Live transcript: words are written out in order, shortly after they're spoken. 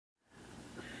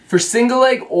For single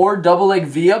leg or double leg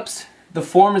V-ups, the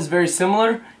form is very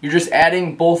similar. You're just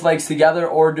adding both legs together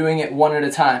or doing it one at a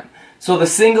time. So the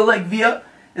single leg V-up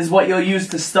is what you'll use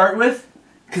to start with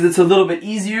because it's a little bit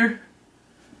easier.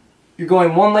 You're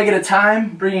going one leg at a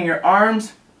time, bringing your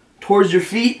arms towards your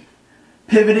feet,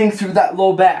 pivoting through that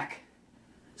low back.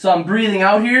 So I'm breathing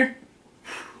out here.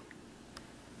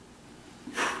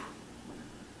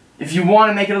 If you want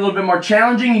to make it a little bit more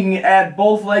challenging, you can add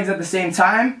both legs at the same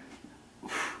time.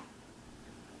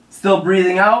 Still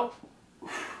breathing out.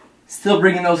 Still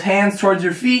bringing those hands towards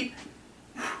your feet.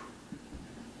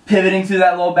 Pivoting through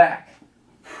that low back.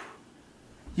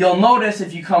 You'll notice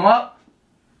if you come up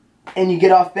and you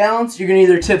get off balance, you're going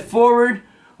to either tip forward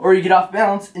or you get off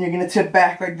balance and you're going to tip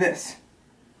back like this.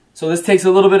 So this takes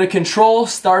a little bit of control.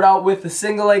 Start out with the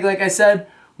single leg like I said.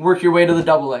 Work your way to the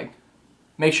double leg.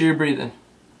 Make sure you're breathing.